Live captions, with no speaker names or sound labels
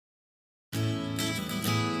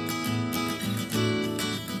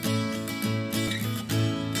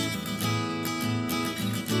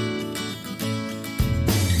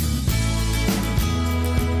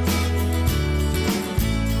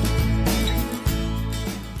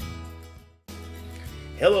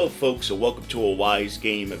Hello folks, and welcome to a Wise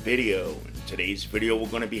Game video. In today's video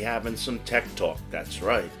we're going to be having some tech talk, that's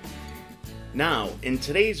right. Now, in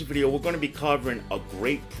today's video we're going to be covering a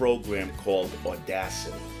great program called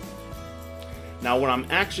Audacity. Now what I'm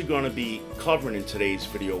actually going to be covering in today's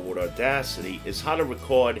video with Audacity is how to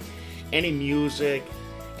record any music,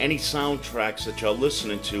 any soundtracks that you're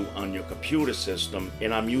listening to on your computer system,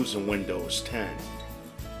 and I'm using Windows 10.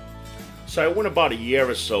 So I went about a year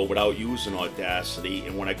or so without using Audacity,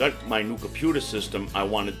 and when I got my new computer system, I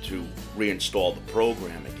wanted to reinstall the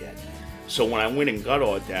program again. So when I went and got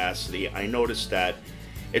Audacity, I noticed that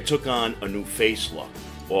it took on a new face look,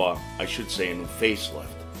 or I should say a new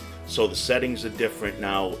facelift. So the settings are different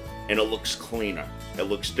now, and it looks cleaner. It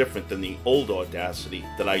looks different than the old Audacity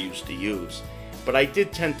that I used to use. But I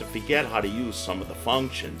did tend to forget how to use some of the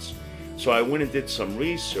functions. So I went and did some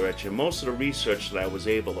research, and most of the research that I was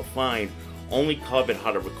able to find only covered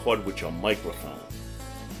how to record with your microphone.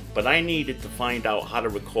 But I needed to find out how to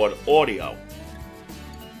record audio,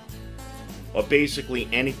 or basically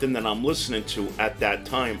anything that I'm listening to at that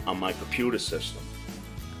time on my computer system.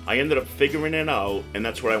 I ended up figuring it out, and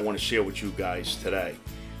that's what I want to share with you guys today.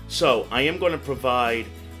 So I am going to provide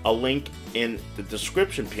a link in the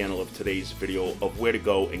description panel of today's video of where to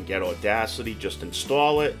go and get Audacity. Just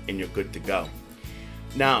install it and you're good to go.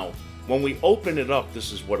 Now, when we open it up,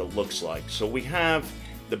 this is what it looks like. So we have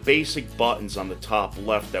the basic buttons on the top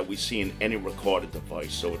left that we see in any recorded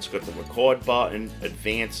device. So it's got the record button,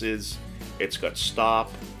 advances, it's got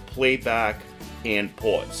stop, playback, and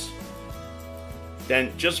pause.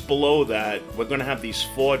 Then just below that, we're going to have these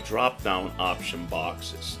 4 drop-down option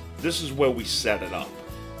boxes. This is where we set it up.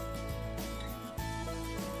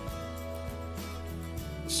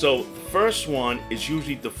 So the first one is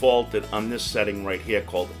usually defaulted on this setting right here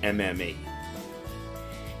called MME.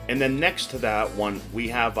 And then next to that one, we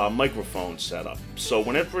have our microphone set up. So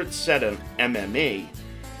whenever it's set in MME,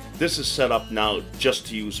 this is set up now just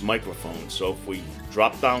to use microphones. So if we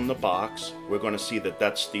drop down the box, we're going to see that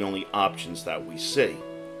that's the only options that we see.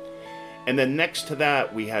 And then next to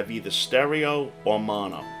that, we have either stereo or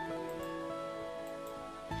mono.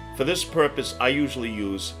 For this purpose, I usually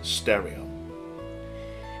use stereo.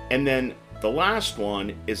 And then the last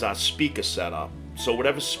one is our speaker setup. So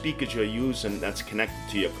whatever speakers you're using that's connected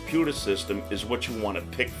to your computer system is what you want to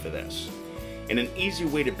pick for this. And an easy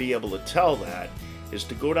way to be able to tell that is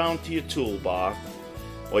to go down to your toolbar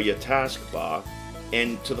or your taskbar,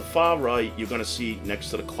 and to the far right you're going to see next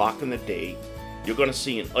to the clock and the date, you're going to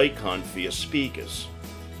see an icon for your speakers.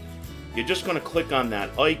 You're just going to click on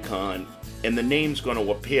that icon and the name's going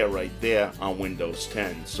to appear right there on Windows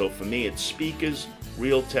 10. So for me it's speakers,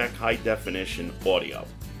 Realtek high definition audio.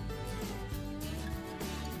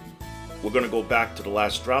 We're going to go back to the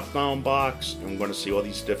last drop down box, and we're going to see all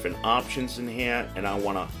these different options in here, and I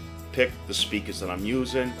want to pick the speakers that I'm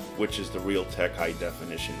using, which is the Realtek high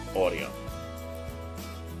definition audio.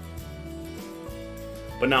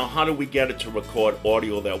 But now how do we get it to record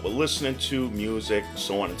audio that we're listening to, music,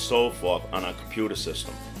 so on and so forth on our computer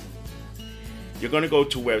system? You're going to go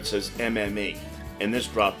to where it says MME in this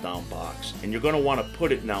drop down box, and you're going to want to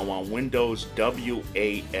put it now on Windows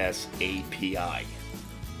WASAPI.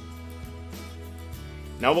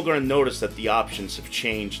 Now we're going to notice that the options have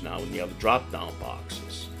changed now in the other drop down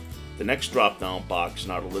boxes. The next drop down box,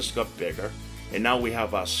 now the list got bigger, and now we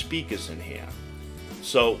have our speakers in here.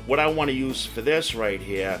 So what I want to use for this right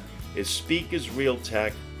here is speakers,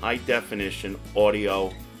 Realtek high definition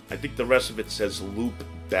audio. I think the rest of it says loop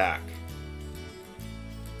back.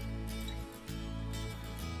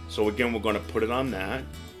 So again, we're going to put it on that.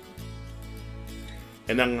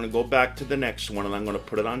 And then I'm going to go back to the next one, and I'm going to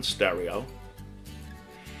put it on stereo.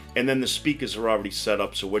 And then the speakers are already set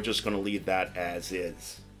up, so we're just going to leave that as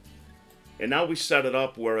is. And now we set it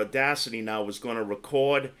up where Audacity now is going to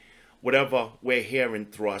record whatever we're hearing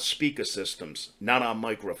through our speaker systems, not our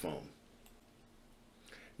microphone.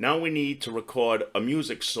 Now we need to record a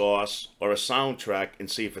music source or a soundtrack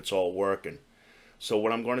and see if it's all working. So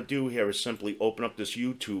what I'm going to do here is simply open up this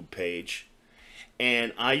YouTube page,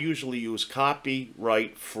 and I usually use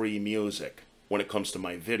copyright-free music when it comes to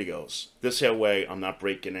my videos. This here way I'm not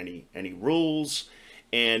breaking any rules,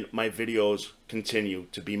 and my videos continue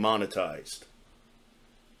to be monetized.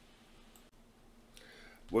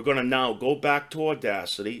 We're going to now go back to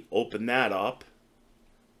Audacity, open that up.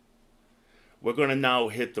 We're going to now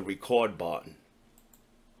hit the record button.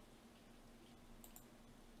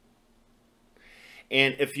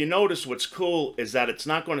 And if you notice, what's cool is that it's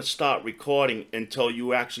not going to start recording until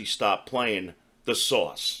you actually stop playing the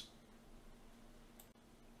source.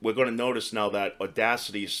 We're going to notice now that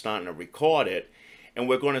Audacity is starting to record it, and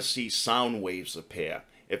we're going to see sound waves appear.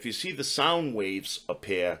 If you see the sound waves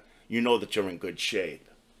appear, you know that you're in good shape.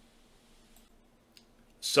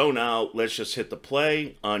 So now let's just hit the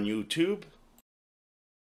play on YouTube.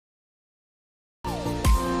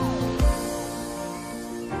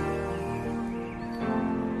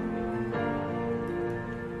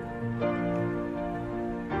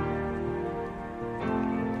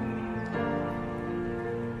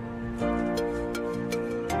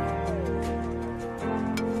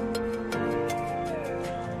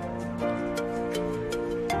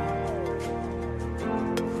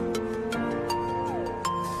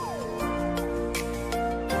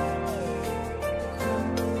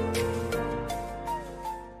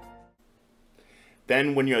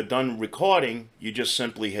 Then when you're done recording, you just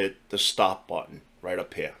simply hit the stop button right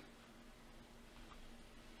up here.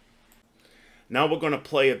 Now we're going to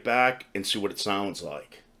play it back and see what it sounds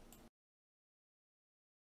like.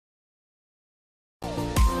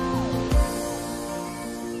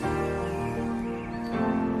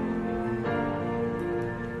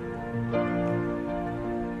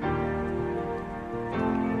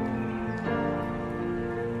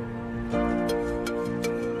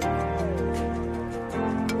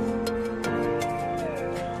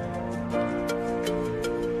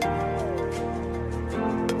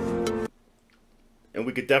 And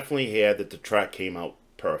we could definitely hear that the track came out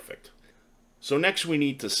perfect. So next we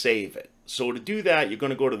need to save it. So to do that, you're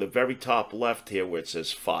going to go to the very top left here where it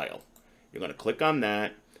says File. You're going to click on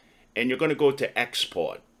that, and you're going to go to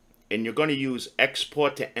Export. And you're going to use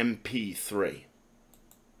Export to MP3.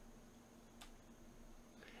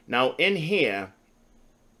 Now in here,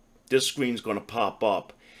 this screen's going to pop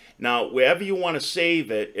up. Now wherever you want to save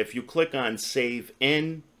it, if you click on Save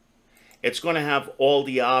In, it's going to have all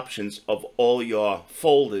the options of all your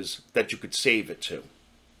folders that you could save it to.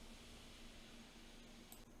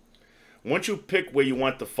 Once you pick where you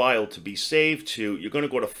want the file to be saved to, you're going to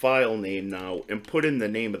go to File Name now and put in the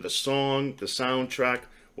name of the song, the soundtrack,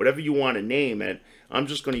 whatever you want to name it. I'm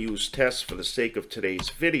just going to use Test for the sake of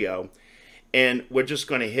today's video. And we're just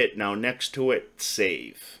going to hit now next to it,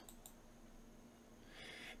 Save.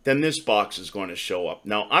 Then this box is going to show up.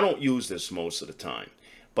 Now, I don't use this most of the time.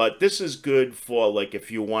 But this is good for, like, if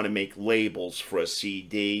you want to make labels for a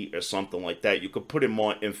CD or something like that. You could put in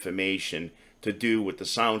more information to do with the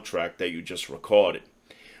soundtrack that you just recorded.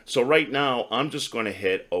 So right now, I'm just going to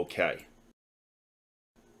hit OK.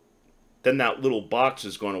 Then that little box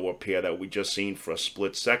is going to appear that we just seen for a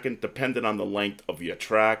split second, depending on the length of your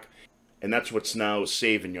track. And that's what's now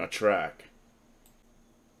saving your track.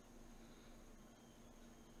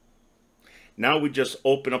 Now we just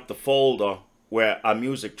open up the folder where our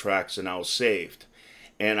music tracks are now saved.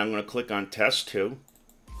 And I'm going to click on Test 2.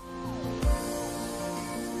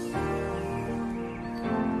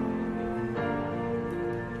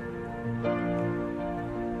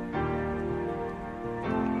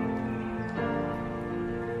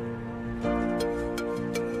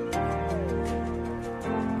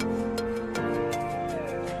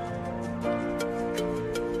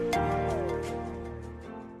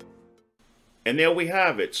 And there we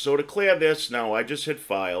have it. So to clear this, now I just hit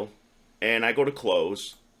File, and I go to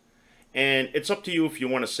Close. And it's up to you if you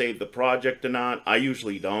want to save the project or not. I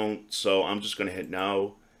usually don't, so I'm just going to hit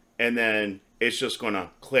No. And then it's just going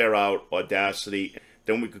to clear out Audacity.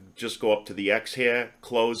 Then we could just go up to the X here,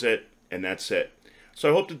 close it, and that's it. So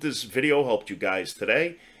I hope that this video helped you guys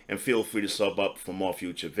today, and feel free to sub up for more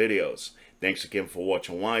future videos. Thanks again for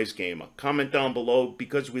watching Wise Gamer. Comment down below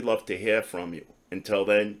because we love to hear from you. Until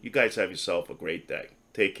then, you guys have yourself a great day.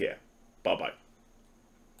 Take care. Bye-bye.